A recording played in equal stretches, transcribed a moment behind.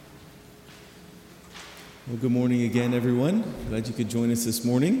Well, good morning again, everyone. Glad you could join us this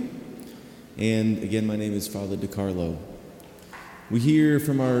morning. And again, my name is Father DiCarlo. We hear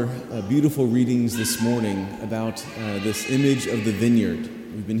from our beautiful readings this morning about this image of the vineyard.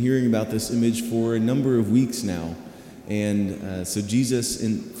 We've been hearing about this image for a number of weeks now. And so Jesus,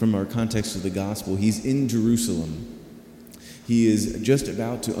 from our context of the gospel, he's in Jerusalem. He is just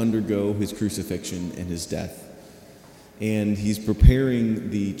about to undergo his crucifixion and his death. And he's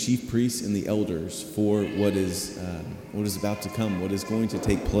preparing the chief priests and the elders for what is about to come, what is going to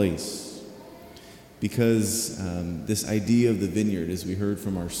take place. Because this idea of the vineyard, as we heard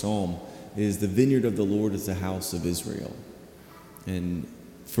from our psalm, is the vineyard of the Lord is the house of Israel. And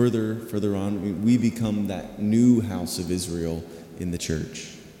further on, we become that new house of Israel in the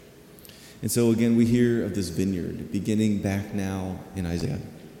church. And so again, we hear of this vineyard beginning back now in Isaiah.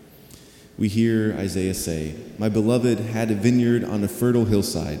 We hear Isaiah say, "My beloved had a vineyard on a fertile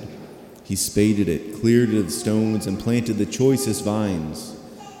hillside. He spaded it, cleared it of stones, and planted the choicest vines.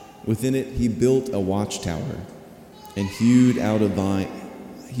 Within it he built a watchtower and hewed out a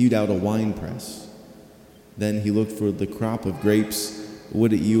winepress. Then he looked for the crop of grapes.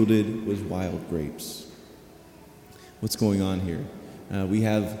 What it yielded was wild grapes." What's going on here? We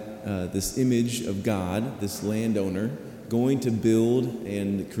have this image of God, this landowner, going to build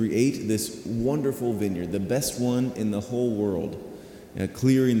and create this wonderful vineyard, the best one in the whole world,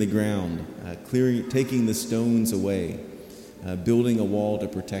 clearing the ground, taking the stones away, building a wall to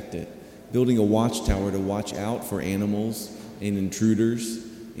protect it, building a watchtower to watch out for animals and intruders.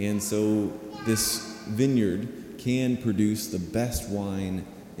 And so this vineyard can produce the best wine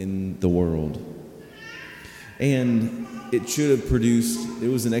in the world. And it should have produced,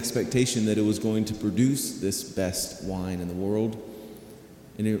 there was an expectation that it was going to produce this best wine in the world.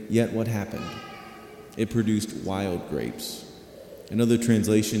 And yet what happened? It produced wild grapes. Another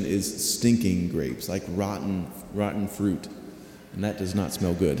translation is stinking grapes, like rotten fruit. And that does not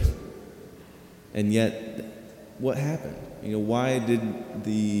smell good. And yet, what happened? Why did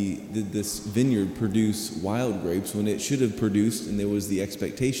this vineyard produce wild grapes when it should have produced, and there was the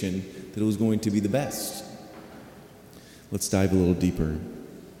expectation that it was going to be the best? Let's dive a little deeper.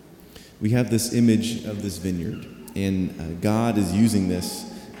 We have this image of this vineyard, and God is using this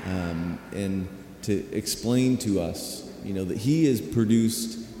and to explain to us, that He has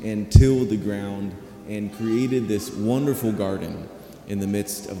produced and tilled the ground and created this wonderful garden in the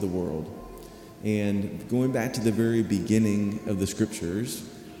midst of the world. And going back to the very beginning of the Scriptures,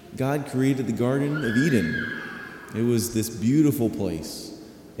 God created the Garden of Eden. It was this beautiful place,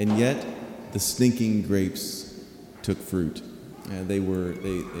 and yet the stinking grapes took fruit. They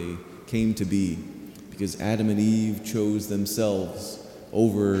came to be because Adam and Eve chose themselves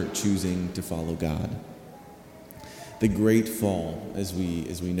over choosing to follow God. The great fall, as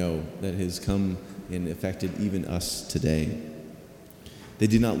we know, that has come and affected even us today. They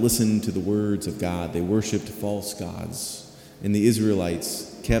did not listen to the words of God. They worshipped false gods. And the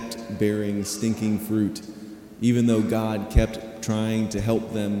Israelites kept bearing stinking fruit, even though God kept trying to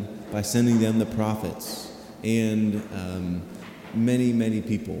help them by sending them the prophets and many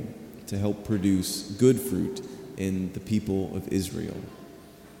people to help produce good fruit in the people of Israel.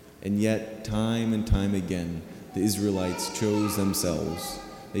 And yet, time and time again, the Israelites chose themselves.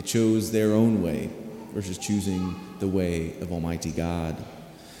 They chose their own way versus choosing the way of Almighty God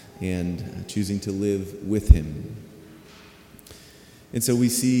and choosing to live with Him. And so we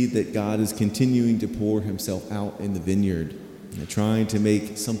see that God is continuing to pour Himself out in the vineyard, trying to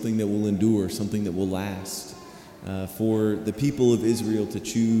make something that will endure, something that will last, for the people of Israel to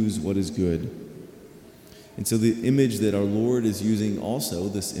choose what is good. And so the image that our Lord is using also,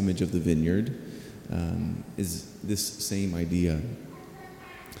 this image of the vineyard, is this same idea.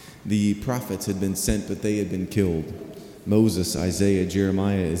 The prophets had been sent, but they had been killed. Moses, Isaiah,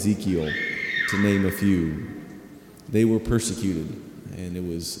 Jeremiah, Ezekiel, to name a few. They were persecuted, and it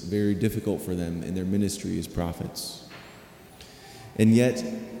was very difficult for them in their ministry as prophets. And yet,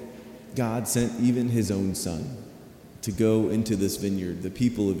 God sent even His own Son to go into this vineyard, the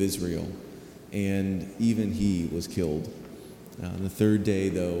people of Israel, and even He was killed. On the third day,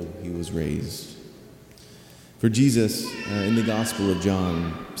 though, He was raised. For Jesus, in the Gospel of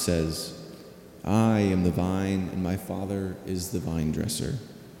John, says, "I am the vine, and my Father is the vine dresser.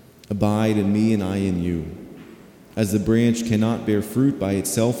 Abide in me, and I in you. As the branch cannot bear fruit by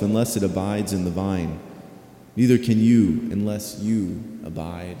itself unless it abides in the vine, neither can you unless you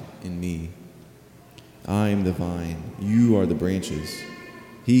abide in me. I am the vine, you are the branches.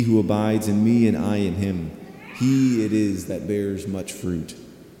 He who abides in me and I in him, he it is that bears much fruit.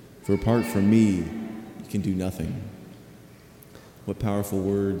 For apart from me, you can do nothing." What powerful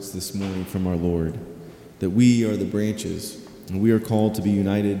words this morning from our Lord. that we are the branches, and we are called to be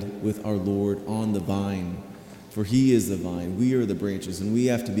united with our Lord on the vine. For he is the vine, we are the branches, and we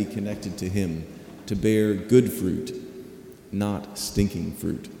have to be connected to him to bear good fruit, not stinking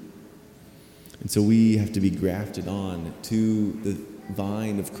fruit. And so we have to be grafted on to the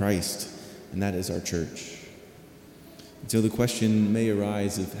vine of Christ, and that is our church. And so the question may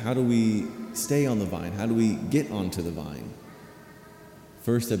arise of how do we stay on the vine? How do we get onto the vine?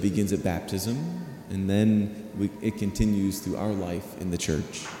 First, that begins at baptism, and then it continues through our life in the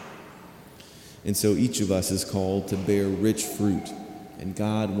church. And so each of us is called to bear rich fruit, and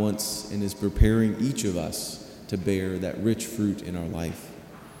God wants and is preparing each of us to bear that rich fruit in our life.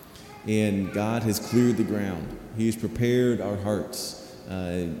 And God has cleared the ground. He has prepared our hearts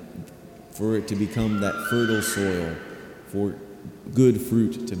for it to become that fertile soil for good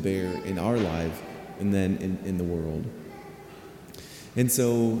fruit to bear in our life and then in the world. And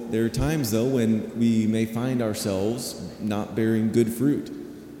so there are times, though, when we may find ourselves not bearing good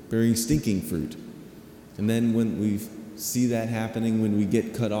fruit, bearing stinking fruit. And then when we see that happening, when we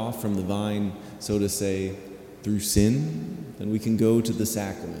get cut off from the vine, so to say, through sin, then we can go to the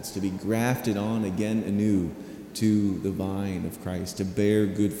sacraments, to be grafted on again anew to the vine of Christ, to bear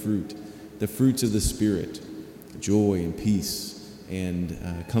good fruit, the fruits of the Spirit, joy and peace and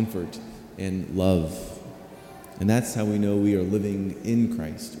comfort and love. And that's how we know we are living in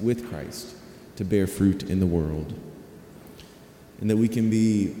Christ, with Christ, to bear fruit in the world. And that we can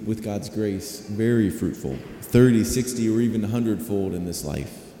be, with God's grace, very fruitful, 30, 60, or even 100-fold in this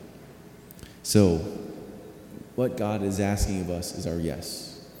life. So, what God is asking of us is our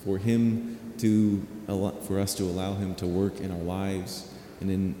yes, for us to allow him to work in our lives and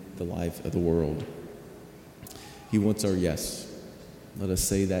in the life of the world. He wants our yes. Let us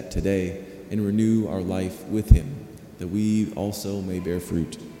say that today and renew our life with him, that we also may bear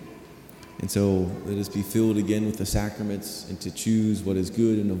fruit. And so let us be filled again with the sacraments and to choose what is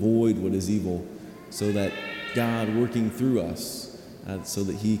good and avoid what is evil, so that God working through us, so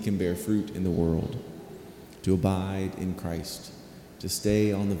that he can bear fruit in the world, to abide in Christ, to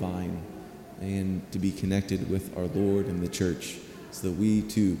stay on the vine, and to be connected with our Lord and the church, so that we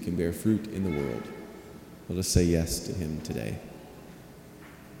too can bear fruit in the world. Let us say yes to him today.